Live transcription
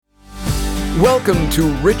Welcome to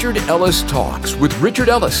Richard Ellis Talks with Richard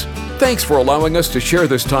Ellis. Thanks for allowing us to share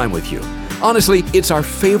this time with you. Honestly, it's our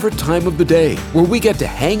favorite time of the day where we get to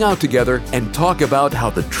hang out together and talk about how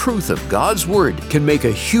the truth of God's Word can make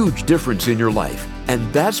a huge difference in your life.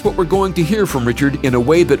 And that's what we're going to hear from Richard in a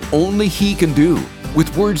way that only he can do,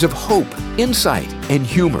 with words of hope, insight, and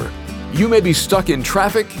humor. You may be stuck in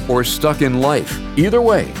traffic or stuck in life. Either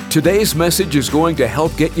way, today's message is going to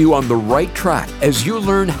help get you on the right track as you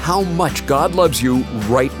learn how much God loves you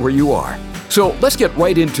right where you are. So let's get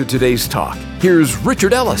right into today's talk. Here's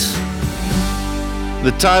Richard Ellis.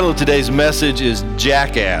 The title of today's message is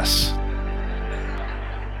Jackass.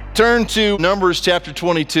 Turn to Numbers chapter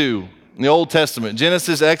 22 in the Old Testament.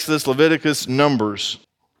 Genesis, Exodus, Leviticus, Numbers.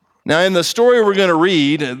 Now in the story we're going to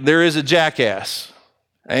read, there is a jackass.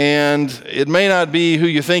 And it may not be who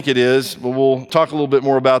you think it is, but we'll talk a little bit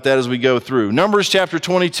more about that as we go through. Numbers chapter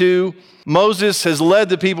 22, Moses has led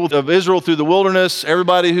the people of Israel through the wilderness.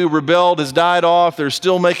 Everybody who rebelled has died off. They're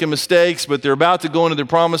still making mistakes, but they're about to go into the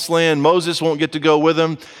promised land. Moses won't get to go with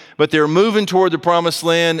them, but they're moving toward the promised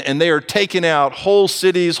land, and they are taking out whole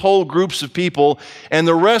cities, whole groups of people, and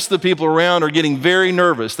the rest of the people around are getting very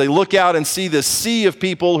nervous. They look out and see this sea of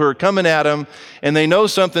people who are coming at them, and they know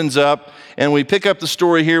something's up. And we pick up the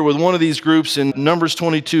story here with one of these groups in Numbers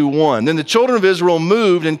 22:1. Then the children of Israel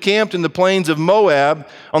moved and camped in the plains of Moab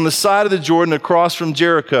on the side of the Jordan across from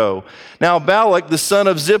Jericho. Now Balak, the son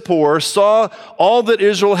of Zippor, saw all that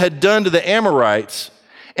Israel had done to the Amorites,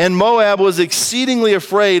 and Moab was exceedingly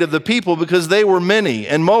afraid of the people because they were many,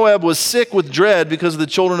 and Moab was sick with dread because of the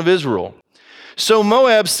children of Israel. So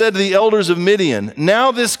Moab said to the elders of Midian,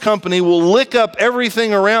 "Now this company will lick up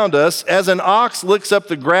everything around us as an ox licks up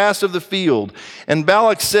the grass of the field." And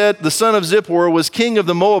Balak said, the son of Zippor was king of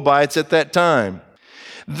the Moabites at that time.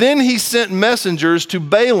 Then he sent messengers to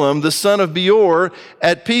Balaam, the son of Beor,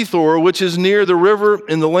 at Pethor, which is near the river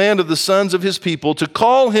in the land of the sons of his people, to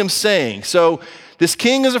call him, saying, so this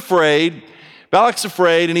king is afraid, Balak's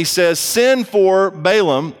afraid, and he says, "Send for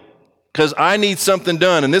Balaam, because I need something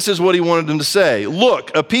done." And this is what he wanted them to say.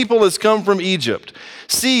 "Look, a people has come from Egypt.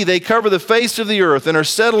 See, they cover the face of the earth and are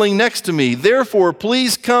settling next to me. Therefore,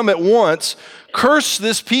 please come at once, curse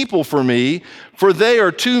this people for me, for they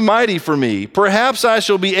are too mighty for me. Perhaps I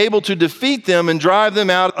shall be able to defeat them and drive them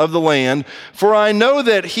out of the land. For I know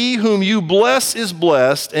that he whom you bless is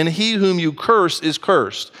blessed, and he whom you curse is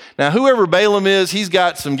cursed." Now, whoever Balaam is, he's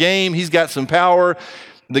got some game, he's got some power.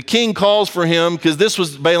 The king calls for him because this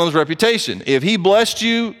was Balaam's reputation. If he blessed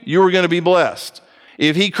you, you were going to be blessed.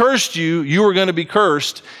 If he cursed you, you were going to be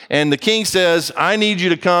cursed. And the king says, "I need you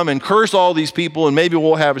to come and curse all these people, and maybe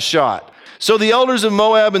we'll have a shot." So the elders of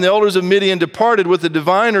Moab and the elders of Midian departed with the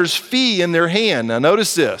diviner's fee in their hand. Now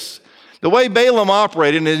notice this. The way Balaam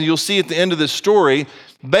operated, and you'll see at the end of this story,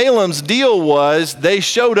 Balaam's deal was they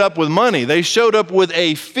showed up with money. They showed up with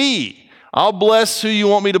a fee. I'll bless who you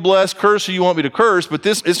want me to bless, curse who you want me to curse, but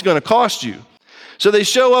this is going to cost you. So they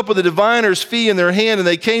show up with a diviner's fee in their hand, and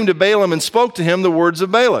they came to Balaam and spoke to him the words of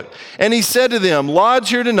Balak. And he said to them,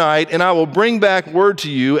 "Lodge here tonight, and I will bring back word to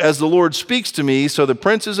you as the Lord speaks to me." So the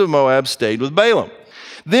princes of Moab stayed with Balaam.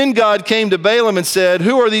 Then God came to Balaam and said,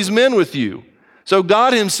 "Who are these men with you?" So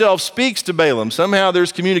God himself speaks to Balaam. Somehow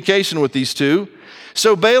there's communication with these two.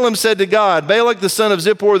 So Balaam said to God, "Balak the son of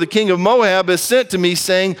Zippor, the king of Moab, has sent to me,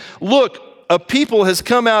 saying, 'Look, a people has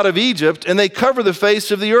come out of Egypt, and they cover the face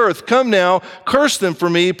of the earth. Come now, curse them for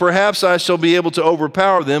me. Perhaps I shall be able to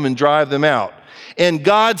overpower them and drive them out.' And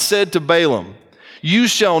God said to Balaam, 'You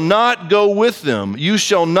shall not go with them. You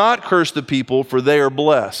shall not curse the people, for they are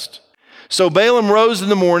blessed.' So Balaam rose in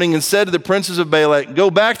the morning and said to the princes of Balak, 'Go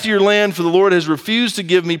back to your land, for the Lord has refused to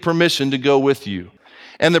give me permission to go with you.'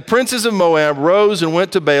 And the princes of Moab rose and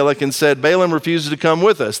went to Balak and said, 'Balaam refuses to come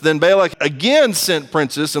with us.' Then Balak again sent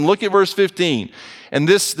princes, and look at verse 15. And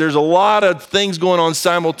there's a lot of things going on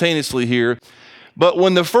simultaneously here. But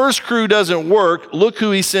when the first crew doesn't work, look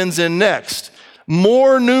who he sends in next.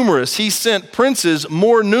 More numerous. He sent princes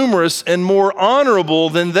more numerous and more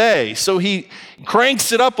honorable than they. So he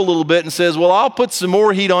cranks it up a little bit and says, well, I'll put some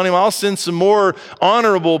more heat on him. I'll send some more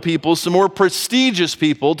honorable people, some more prestigious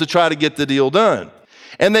people to try to get the deal done.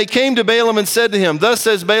 And they came to Balaam and said to him, 'Thus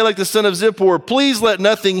says Balak the son of Zippor, please let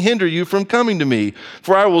nothing hinder you from coming to me,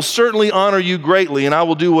 for I will certainly honor you greatly, and I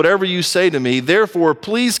will do whatever you say to me. Therefore,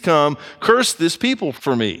 please come, curse this people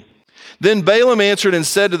for me.' Then Balaam answered and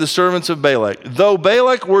said to the servants of Balak, 'Though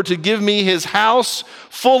Balak were to give me his house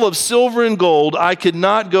full of silver and gold, I could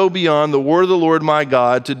not go beyond the word of the Lord my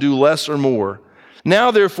God to do less or more.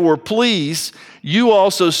 Now therefore, please, you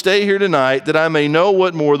also stay here tonight, that I may know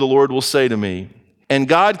what more the Lord will say to me.' And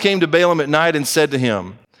God came to Balaam at night and said to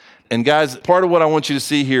him," And guys, part of what I want you to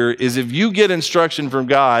see here is if you get instruction from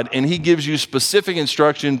God and he gives you specific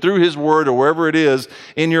instruction through his word or wherever it is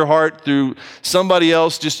in your heart, through somebody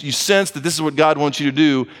else, just you sense that this is what God wants you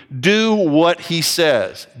to do what he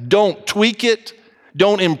says. Don't tweak it.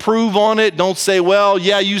 Don't improve on it. Don't say, well,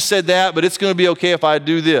 yeah, you said that, but it's going to be okay if I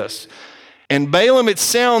do this. And Balaam, it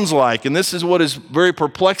sounds like, and this is what is very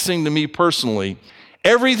perplexing to me personally,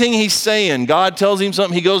 everything he's saying, God tells him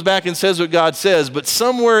something, he goes back and says what God says, but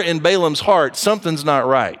somewhere in Balaam's heart, something's not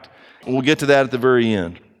right. We'll get to that at the very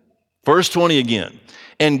end. Verse 20 again.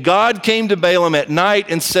 And God came to Balaam at night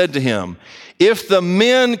and said to him, if the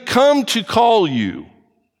men come to call you,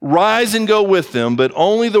 rise and go with them, but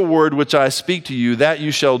only the word which I speak to you, that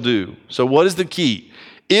you shall do. So what is the key?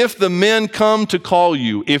 If the men come to call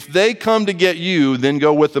you, if they come to get you, then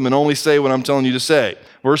go with them and only say what I'm telling you to say.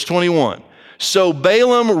 Verse 21. So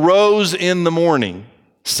Balaam rose in the morning,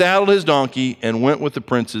 saddled his donkey, and went with the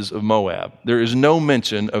princes of Moab. There is no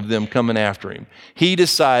mention of them coming after him. He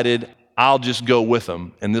decided, I'll just go with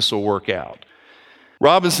them, and this will work out.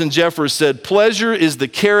 Robinson Jeffers said, pleasure is the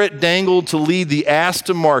carrot dangled to lead the ass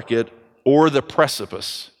to market or the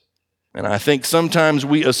precipice. And I think sometimes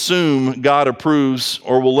we assume God approves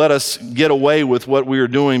or will let us get away with what we are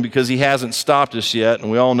doing because he hasn't stopped us yet.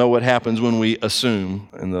 And we all know what happens when we assume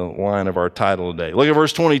in the line of our title today. Look at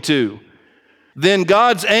verse 22. Then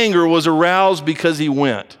God's anger was aroused because he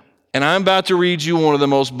went. And I'm about to read you one of the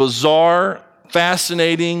most bizarre,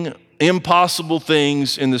 fascinating, impossible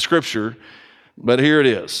things in the scripture. But here it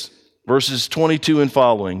is, verses 22 and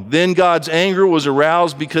following. Then God's anger was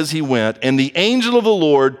aroused because he went, and the angel of the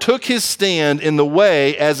Lord took his stand in the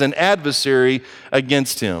way as an adversary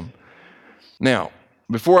against him. Now,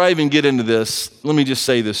 before I even get into this, let me just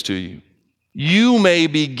say this to you. You may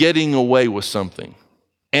be getting away with something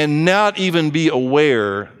and not even be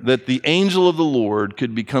aware that the angel of the Lord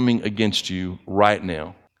could be coming against you right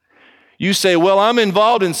now. You say, well, I'm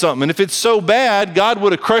involved in something, and if it's so bad, God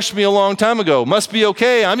would have crushed me a long time ago. Must be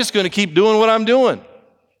okay. I'm just going to keep doing what I'm doing.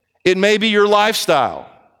 It may be your lifestyle.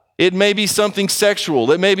 It may be something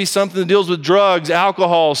sexual. It may be something that deals with drugs,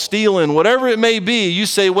 alcohol, stealing, whatever it may be. You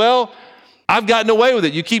say, well, I've gotten away with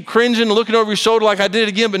it. You keep cringing and looking over your shoulder like I did it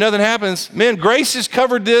again, but nothing happens. Man, grace has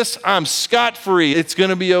covered this. I'm scot-free. It's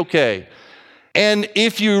going to be okay. And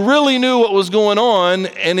if you really knew what was going on,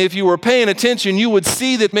 and if you were paying attention, you would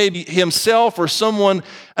see that maybe himself or someone,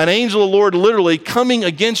 an angel of the Lord literally coming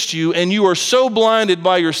against you, and you are so blinded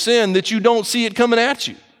by your sin that you don't see it coming at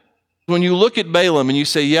you. When you look at Balaam and you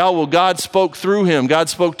say, yeah, well, God spoke through him. God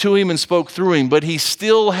spoke to him and spoke through him, but he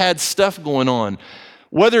still had stuff going on.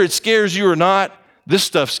 Whether it scares you or not, this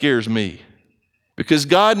stuff scares me. Because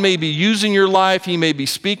God may be using your life, he may be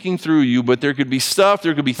speaking through you, but there could be stuff,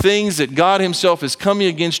 there could be things that God himself is coming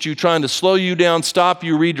against you, trying to slow you down, stop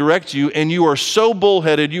you, redirect you, and you are so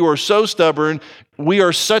bullheaded, you are so stubborn, we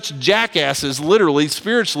are such jackasses, literally,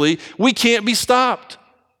 spiritually, we can't be stopped.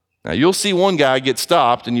 Now, you'll see one guy get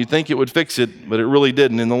stopped, and you think it would fix it, but it really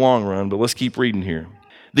didn't in the long run, but let's keep reading here.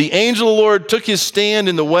 The angel of the Lord took his stand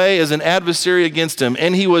in the way as an adversary against him,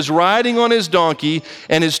 and he was riding on his donkey,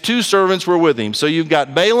 and his two servants were with him. So you've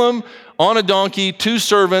got Balaam on a donkey, two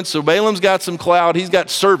servants. So Balaam's got some clout. He's got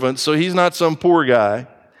servants, so he's not some poor guy.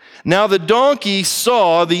 Now the donkey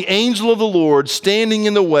saw the angel of the Lord standing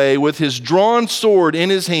in the way with his drawn sword in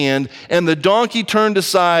his hand, and the donkey turned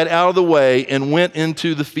aside out of the way and went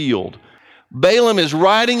into the field. Balaam is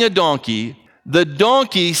riding a donkey. The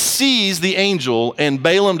donkey sees the angel, and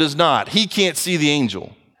Balaam does not. He can't see the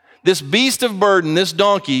angel. This beast of burden, this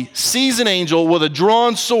donkey, sees an angel with a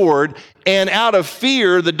drawn sword, and out of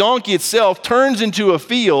fear, the donkey itself turns into a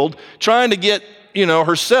field, trying to get,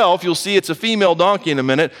 herself, you'll see it's a female donkey in a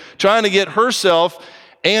minute, trying to get herself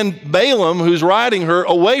and Balaam, who's riding her,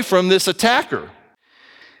 away from this attacker.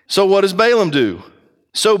 So what does Balaam do?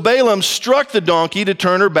 So Balaam struck the donkey to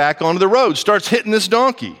turn her back onto the road, starts hitting this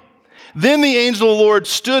donkey. Then the angel of the Lord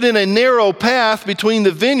stood in a narrow path between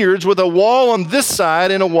the vineyards with a wall on this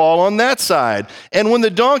side and a wall on that side. And when the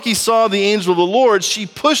donkey saw the angel of the Lord, she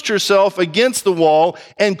pushed herself against the wall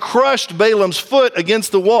and crushed Balaam's foot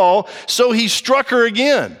against the wall, so he struck her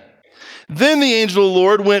again. Then the angel of the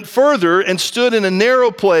Lord went further and stood in a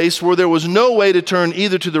narrow place where there was no way to turn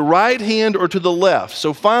either to the right hand or to the left.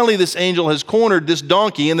 So finally this angel has cornered this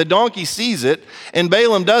donkey, and the donkey sees it, and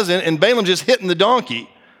Balaam doesn't, and Balaam just hitting the donkey.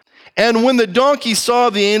 And when the donkey saw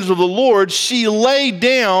the angel of the Lord, she lay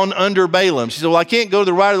down under Balaam. She said, well, I can't go to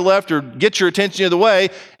the right or the left or get your attention the other way,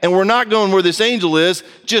 and we're not going where this angel is.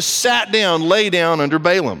 Just sat down, lay down under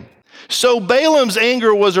Balaam. So Balaam's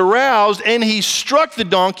anger was aroused, and he struck the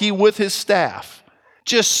donkey with his staff.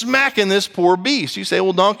 just smacking this poor beast. You say,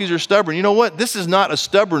 well, donkeys are stubborn. You know what? This is not a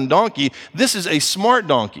stubborn donkey. This is a smart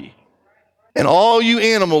donkey. And all you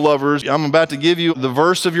animal lovers, I'm about to give you the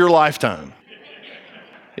verse of your lifetime.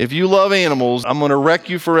 If you love animals, I'm going to wreck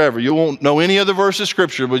you forever. You won't know any other verse of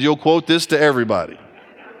Scripture, but you'll quote this to everybody.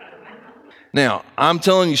 Now, I'm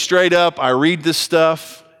telling you straight up, I read this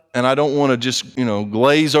stuff, and I don't want to just,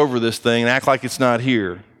 glaze over this thing and act like it's not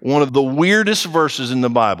here. One of the weirdest verses in the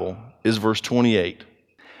Bible is verse 28.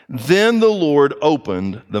 Then the Lord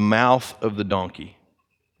opened the mouth of the donkey.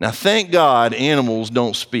 Now, thank God animals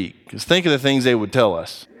don't speak, because think of the things they would tell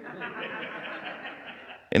us.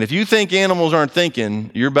 And if you think animals aren't thinking,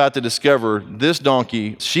 you're about to discover this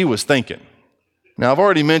donkey, she was thinking. Now, I've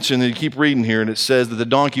already mentioned that you keep reading here, and it says that the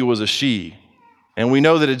donkey was a she. And we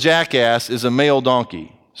know that a jackass is a male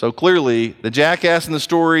donkey. So clearly, the jackass in the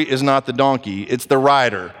story is not the donkey, it's the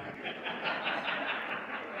rider.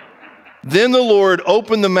 Then the Lord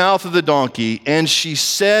opened the mouth of the donkey, and she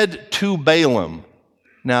said to Balaam.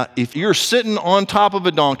 Now, if you're sitting on top of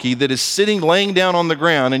a donkey that is laying down on the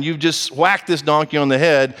ground, and you've just whacked this donkey on the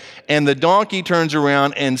head, and the donkey turns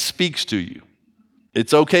around and speaks to you.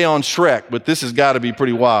 It's okay on Shrek, but this has got to be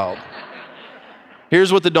pretty wild.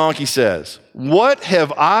 Here's what the donkey says. What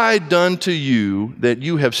have I done to you that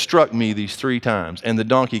you have struck me these 3 times? And the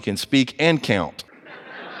donkey can speak and count.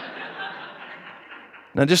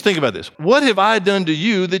 Now just think about this. What have I done to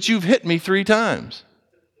you that you've hit me 3 times?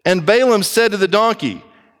 And Balaam said to the donkey,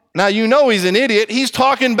 now you know he's an idiot. He's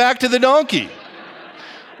talking back to the donkey.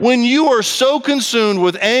 When you are so consumed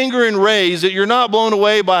with anger and rage that you're not blown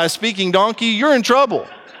away by a speaking donkey, you're in trouble.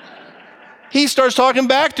 He starts talking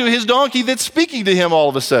back to his donkey that's speaking to him all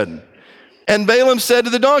of a sudden. And Balaam said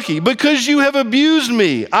to the donkey, because you have abused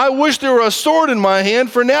me, I wish there were a sword in my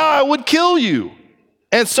hand, for now I would kill you.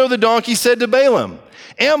 And so the donkey said to Balaam,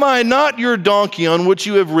 am I not your donkey on which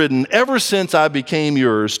you have ridden ever since I became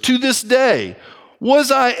yours? To this day,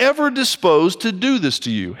 was I ever disposed to do this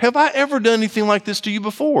to you? Have I ever done anything like this to you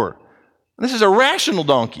before? This is a rational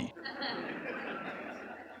donkey.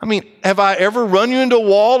 I mean, have I ever run you into a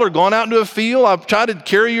wall or gone out into a field? I've tried to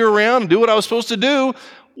carry you around and do what I was supposed to do.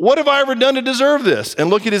 What have I ever done to deserve this? And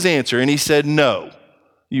look at his answer. And he said, no,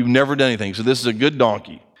 you've never done anything. So this is a good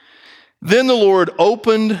donkey. Then the Lord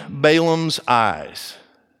opened Balaam's eyes.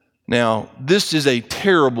 Now, this is a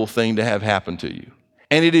terrible thing to have happen to you.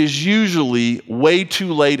 And it is usually way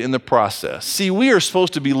too late in the process. See, we are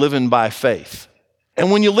supposed to be living by faith.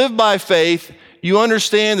 And when you live by faith, you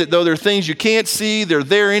understand that though there are things you can't see, they're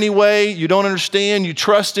there anyway, you don't understand, you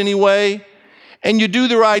trust anyway, and you do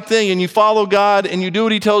the right thing, and you follow God, and you do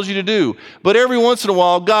what He tells you to do. But every once in a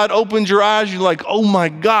while, God opens your eyes, you're like, oh my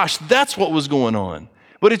gosh, that's what was going on.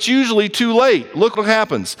 But it's usually too late. Look what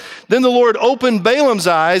happens. Then the Lord opened Balaam's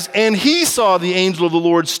eyes, and he saw the angel of the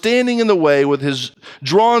Lord standing in the way with his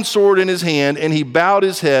drawn sword in his hand, and he bowed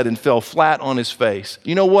his head and fell flat on his face.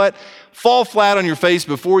 You know what? Fall flat on your face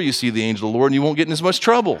before you see the angel of the Lord, and you won't get in as much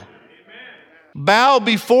trouble. Bow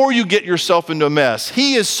before you get yourself into a mess.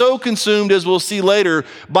 He is so consumed, as we'll see later,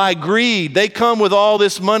 by greed. They come with all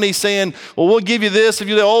this money saying, well, we'll give you this. If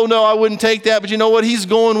you say, oh, no, I wouldn't take that. But you know what? He's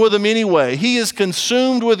going with them anyway. He is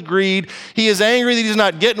consumed with greed. He is angry that he's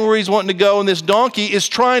not getting where he's wanting to go. And this donkey is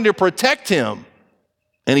trying to protect him.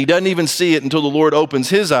 And he doesn't even see it until the Lord opens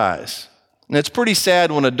his eyes. And it's pretty sad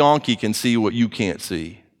when a donkey can see what you can't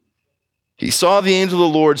see. He saw the angel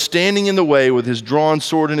of the Lord standing in the way with his drawn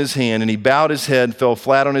sword in his hand, and he bowed his head and fell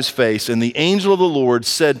flat on his face. And the angel of the Lord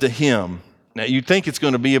said to him, now you'd think it's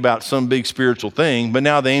going to be about some big spiritual thing, but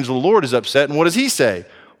now the angel of the Lord is upset, and what does he say?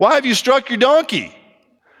 Why have you struck your donkey?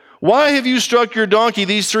 Why have you struck your donkey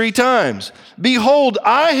these 3 times? Behold,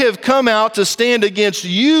 I have come out to stand against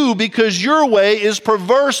you because your way is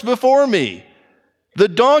perverse before me. The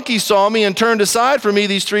donkey saw me and turned aside from me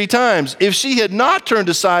these 3 times. If she had not turned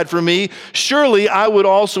aside from me, surely I would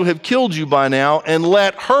also have killed you by now and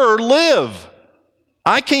let her live.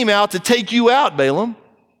 I came out to take you out, Balaam,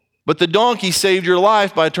 but the donkey saved your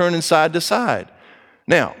life by turning side to side.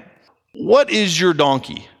 Now, what is your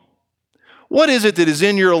donkey? What is it that is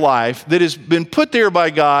in your life that has been put there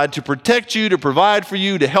by God to protect you, to provide for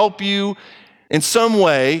you, to help you in some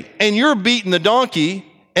way, and you're beating the donkey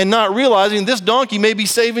and not realizing this donkey may be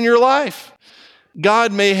saving your life?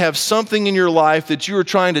 God may have something in your life that you are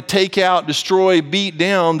trying to take out, destroy, beat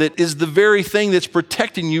down, that is the very thing that's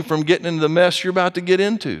protecting you from getting into the mess you're about to get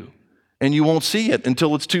into. And you won't see it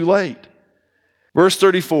until it's too late. Verse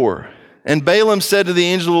 34, and Balaam said to the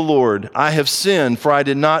angel of the Lord, I have sinned, for I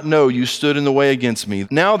did not know you stood in the way against me.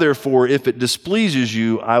 Now therefore, if it displeases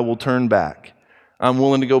you, I will turn back. I'm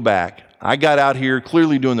willing to go back. I got out here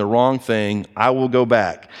clearly doing the wrong thing. I will go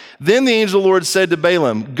back. Then the angel of the Lord said to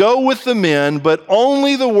Balaam, go with the men, but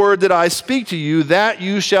only the word that I speak to you, that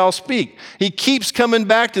you shall speak. He keeps coming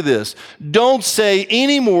back to this. Don't say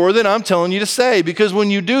any more than I'm telling you to say, because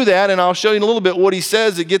when you do that, and I'll show you in a little bit what he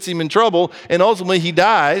says, it gets him in trouble, and ultimately he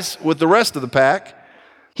dies with the rest of the pack.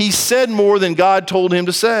 He said more than God told him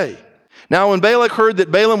to say. Now, when Balak heard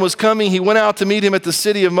that Balaam was coming, he went out to meet him at the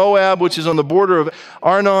city of Moab, which is on the border of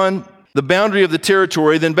Arnon, the boundary of the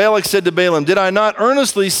territory. Then Balak said to Balaam, did I not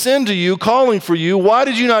earnestly send to you, calling for you? Why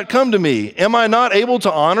did you not come to me? Am I not able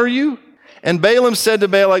to honor you? And Balaam said to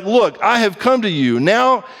Balak, look, I have come to you.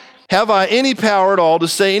 Now have I any power at all to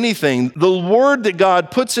say anything? The word that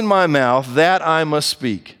God puts in my mouth, that I must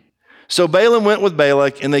speak. So Balaam went with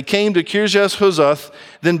Balak, and they came to Kirjath-Huzoth.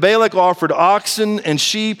 Then Balak offered oxen and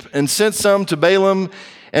sheep and sent some to Balaam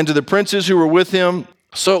and to the princes who were with him.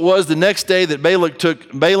 So it was the next day that Balak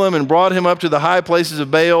took Balaam and brought him up to the high places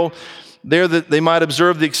of Baal, there that they might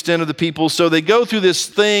observe the extent of the people. So they go through this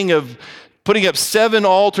thing of putting up 7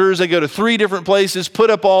 altars. They go to 3 different places, put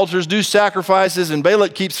up altars, do sacrifices, and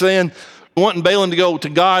Balak keeps saying, wanting Balaam to go to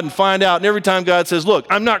God and find out. And every time God says, look,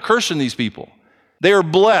 I'm not cursing these people. They are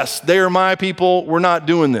blessed. They are my people. We're not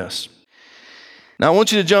doing this. Now I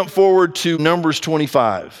want you to jump forward to Numbers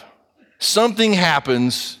 25. Something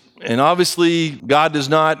happens. And obviously, God does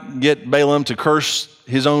not get Balaam to curse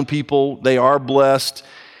his own people. They are blessed.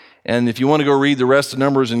 And if you want to go read the rest of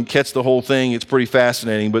Numbers and catch the whole thing, it's pretty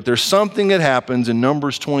fascinating. But there's something that happens in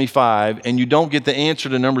Numbers 25, and you don't get the answer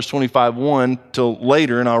to Numbers 25:1 till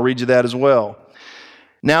later, and I'll read you that as well.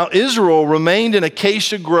 Now, Israel remained in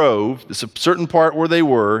Acacia Grove, it's a certain part where they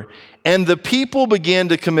were, and the people began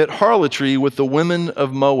to commit harlotry with the women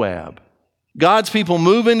of Moab. God's people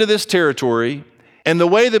move into this territory. And the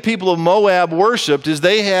way the people of Moab worshiped is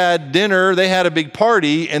they had dinner, they had a big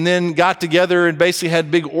party, and then got together and basically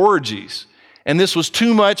had big orgies. And this was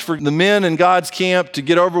too much for the men in God's camp to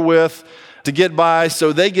get over with, to get by,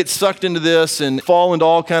 so they get sucked into this and fall into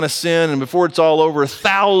all kind of sin. And before it's all over,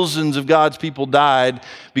 thousands of God's people died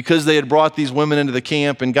because they had brought these women into the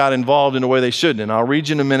camp and got involved in a way they shouldn't. And I'll read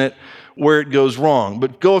you in a minute where it goes wrong.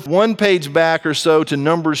 But go 1 page back or so to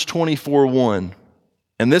Numbers 24:1.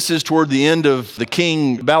 And this is toward the end of the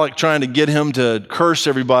king Balak trying to get him to curse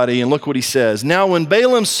everybody. And look what he says. Now when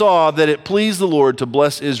Balaam saw that it pleased the Lord to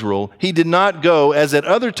bless Israel, he did not go, as at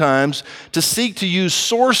other times, to seek to use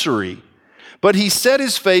sorcery. But he set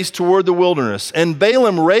his face toward the wilderness. And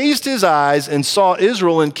Balaam raised his eyes and saw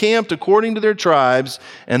Israel encamped according to their tribes.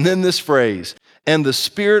 And then this phrase, and the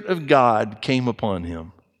Spirit of God came upon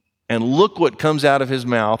him. And look what comes out of his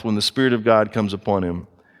mouth when the Spirit of God comes upon him.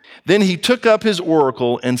 Then he took up his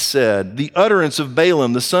oracle and said, the utterance of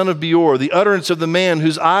Balaam, the son of Beor, the utterance of the man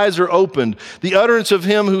whose eyes are opened, the utterance of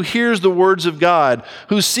him who hears the words of God,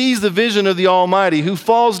 who sees the vision of the Almighty, who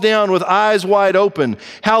falls down with eyes wide open.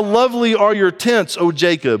 How lovely are your tents, O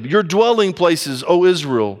Jacob, your dwelling places, O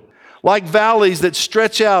Israel. Like valleys that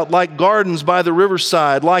stretch out, like gardens by the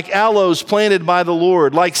riverside, like aloes planted by the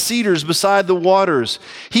Lord, like cedars beside the waters.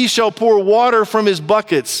 He shall pour water from his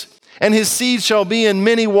buckets, and his seed shall be in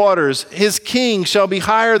many waters. His king shall be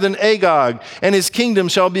higher than Agag, and his kingdom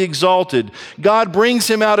shall be exalted. God brings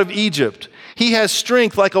him out of Egypt. He has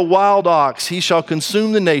strength like a wild ox. He shall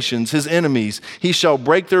consume the nations, his enemies. He shall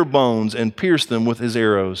break their bones and pierce them with his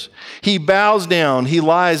arrows. He bows down, he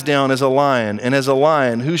lies down as a lion, and as a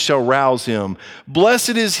lion, who shall rouse him?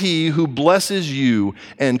 Blessed is he who blesses you,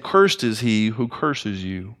 and cursed is he who curses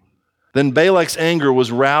you. Then Balak's anger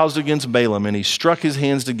was roused against Balaam, and he struck his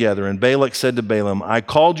hands together. And Balak said to Balaam, I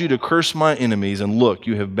called you to curse my enemies, and look,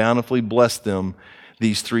 you have bountifully blessed them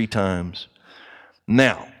these 3 times.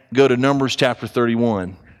 Now, go to Numbers chapter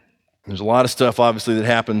 31. There's a lot of stuff, obviously, that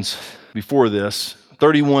happens before this.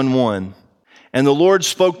 31:1. And the Lord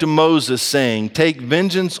spoke to Moses, saying, take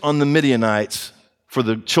vengeance on the Midianites for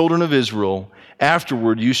the children of Israel.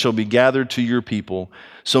 Afterward you shall be gathered to your people.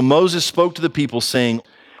 So Moses spoke to the people, saying,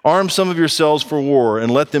 arm some of yourselves for war,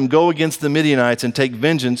 and let them go against the Midianites and take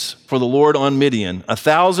vengeance for the Lord on Midian.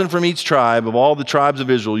 1,000 from each tribe of all the tribes of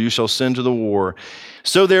Israel you shall send to the war.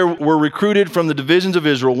 So there were recruited from the divisions of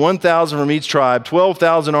Israel 1,000 from each tribe,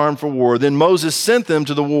 12,000 armed for war. Then Moses sent them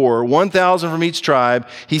to the war, 1,000 from each tribe.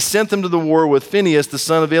 He sent them to the war with Phinehas, the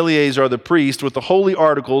son of Eleazar, the priest, with the holy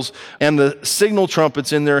articles and the signal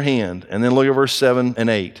trumpets in their hand. And then look at verse 7 and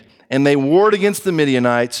 8. And they warred against the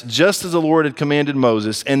Midianites, just as the Lord had commanded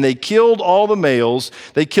Moses. And they killed all the males.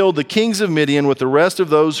 They killed the kings of Midian with the rest of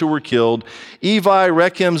those who were killed. Evi,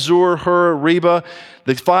 Rechem, Zur, Hur, Reba,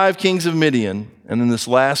 the 5 kings of Midian. And then this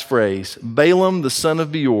last phrase, Balaam, the son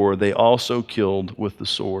of Beor, they also killed with the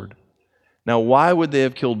sword. Now, why would they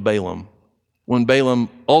have killed Balaam when Balaam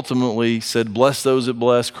ultimately said, bless those that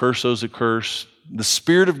bless, curse those that curse? The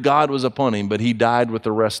Spirit of God was upon him, but he died with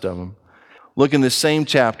the rest of them. Look in this same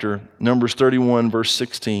chapter, Numbers 31, verse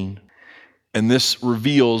 16. And this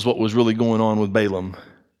reveals what was really going on with Balaam.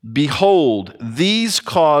 Behold, these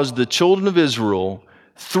caused the children of Israel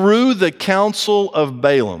through the counsel of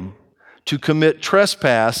Balaam to commit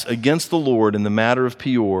trespass against the Lord in the matter of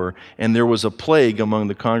Peor, and there was a plague among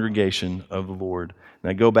the congregation of the Lord.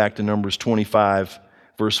 Now go back to Numbers 25,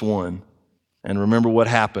 verse 1, and remember what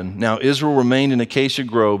happened. Now Israel remained in Acacia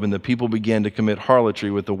Grove, and the people began to commit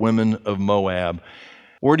harlotry with the women of Moab.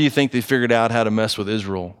 Where do you think they figured out how to mess with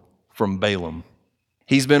Israel? From Balaam.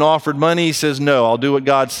 He's been offered money. He says, no, I'll do what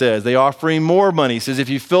God says. They offer him more money. He says, if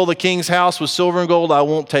you fill the king's house with silver and gold, I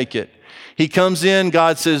won't take it. He comes in,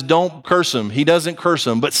 God says, don't curse him. He doesn't curse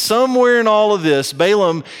him. But somewhere in all of this,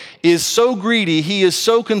 Balaam is so greedy, he is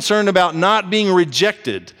so concerned about not being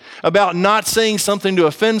rejected, about not saying something to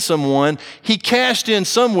offend someone. He cashed in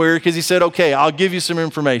somewhere because he said, okay, I'll give you some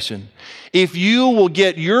information. If you will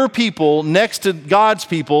get your people next to God's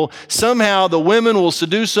people, somehow the women will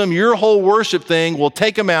seduce them, your whole worship thing will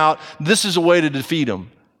take them out. This is a way to defeat them.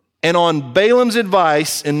 And on Balaam's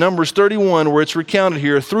advice in Numbers 31, where it's recounted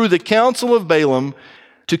here, through the counsel of Balaam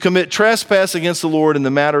to commit trespass against the Lord in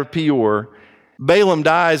the matter of Peor, Balaam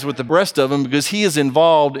dies with the rest of them because he is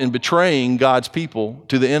involved in betraying God's people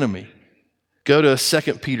to the enemy. Go to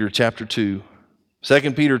 2 Peter chapter 2.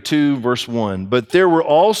 2 Peter 2, verse 1. But there were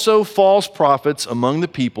also false prophets among the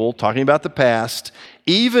people, talking about the past,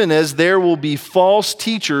 even as there will be false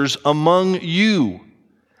teachers among you,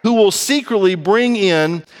 who will secretly bring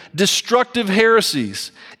in destructive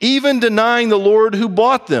heresies, even denying the Lord who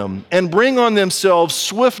bought them, and bring on themselves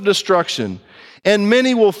swift destruction. And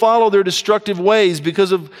many will follow their destructive ways,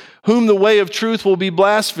 because of whom the way of truth will be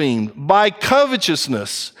blasphemed. By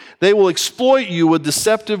covetousness they will exploit you with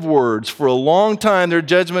deceptive words. For a long time their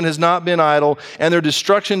judgment has not been idle, and their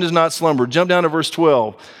destruction does not slumber. Jump down to verse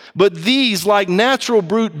 12. But these, like natural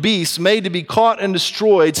brute beasts made to be caught and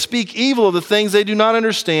destroyed, speak evil of the things they do not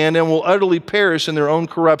understand, and will utterly perish in their own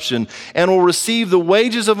corruption, and will receive the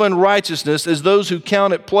wages of unrighteousness as those who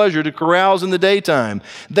count it pleasure to carouse in the daytime.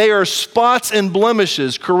 They are spots and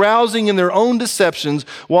blemishes, carousing in their own deceptions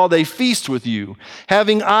while they feast with you,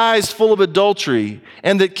 having eyes full of adultery,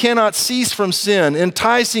 and that cannot cease from sin,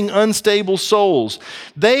 enticing unstable souls.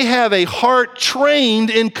 They have a heart trained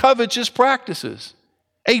in covetous practices.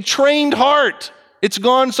 A trained heart. It's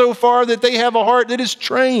gone so far that they have a heart that is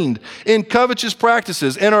trained in covetous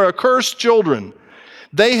practices and are accursed children.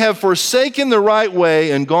 They have forsaken the right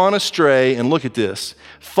way and gone astray, and look at this,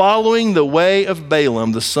 following the way of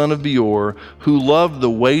Balaam, the son of Beor, who loved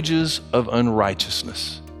the wages of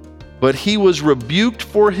unrighteousness. But he was rebuked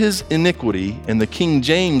for his iniquity, and the King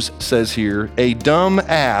James says here, a dumb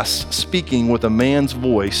ass speaking with a man's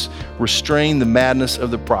voice restrained the madness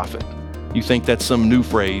of the prophet. You think that's some new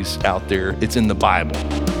phrase out there. It's in the Bible.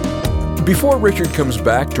 Before Richard comes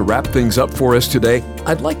back to wrap things up for us today,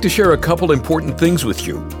 I'd like to share a couple important things with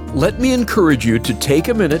you. Let me encourage you to take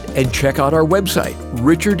a minute and check out our website,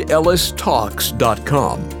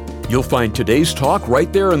 richardellistalks.com. You'll find today's talk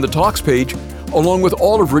right there on the Talks page, along with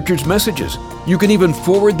all of Richard's messages. You can even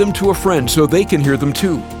forward them to a friend so they can hear them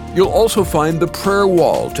too. You'll also find the prayer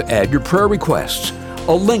wall to add your prayer requests,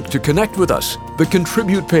 a link to connect with us, the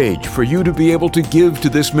contribute page for you to be able to give to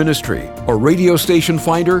this ministry, a radio station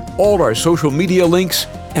finder, all our social media links,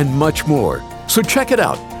 and much more. So check it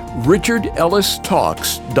out,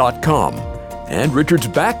 richardellistalks.com. And Richard's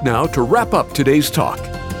back now to wrap up today's talk.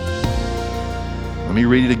 Let me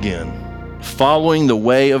read it again. Following the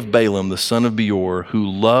way of Balaam, the son of Beor, who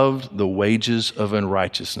loved the wages of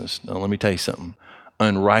unrighteousness. Now let me tell you something.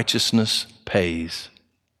 Unrighteousness pays,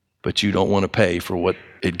 but you don't want to pay for what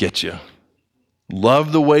it gets you.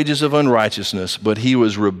 Loved the wages of unrighteousness, but he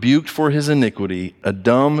was rebuked for his iniquity. A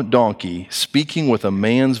dumb donkey, speaking with a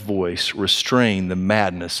man's voice, restrained the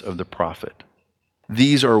madness of the prophet.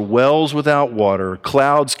 These are wells without water,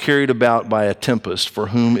 clouds carried about by a tempest, for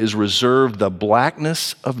whom is reserved the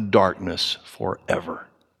blackness of darkness forever.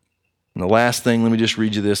 And the last thing, let me just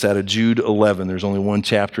read you this out of Jude 11. There's only one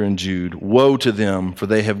chapter in Jude. Woe to them, for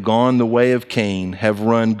they have gone the way of Cain, have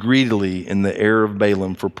run greedily in the error of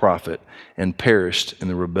Balaam for profit, and perished in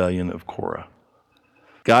the rebellion of Korah.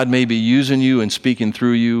 God may be using you and speaking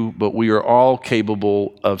through you, but we are all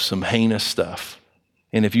capable of some heinous stuff.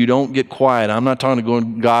 And if you don't get quiet, I'm not talking to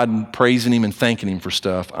going to God and praising him and thanking him for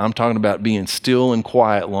stuff. I'm talking about being still and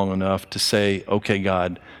quiet long enough to say, okay,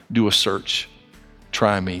 God, do a search.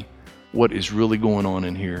 Try me. What is really going on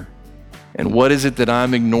in here? And what is it that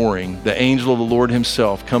I'm ignoring? The angel of the Lord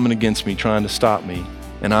himself coming against me, trying to stop me.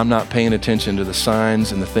 And I'm not paying attention to the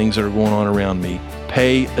signs and the things that are going on around me.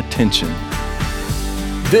 Pay attention.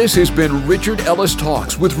 This has been Richard Ellis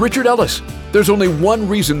Talks with Richard Ellis. There's only one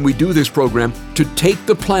reason we do this program: to take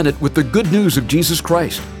the planet with the good news of Jesus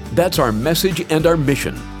Christ. That's our message and our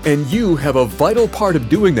mission. And you have a vital part of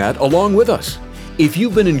doing that along with us. If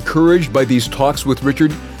you've been encouraged by these talks with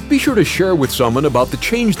Richard, be sure to share with someone about the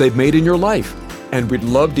change they've made in your life. And we'd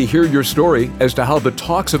love to hear your story as to how the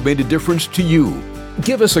talks have made a difference to you.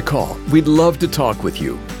 Give us a call. We'd love to talk with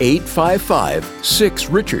you.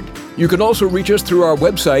 855-6-RICHARD. You can also reach us through our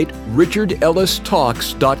website,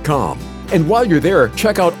 richardellistalks.com. And while you're there,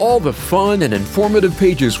 check out all the fun and informative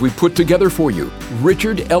pages we put together for you,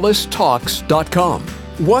 richardellistalks.com.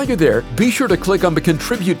 While you're there, be sure to click on the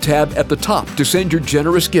Contribute tab at the top to send your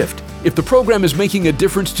generous gift. If the program is making a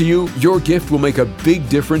difference to you, your gift will make a big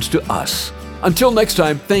difference to us. Until next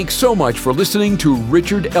time, thanks so much for listening to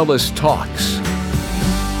Richard Ellis Talks.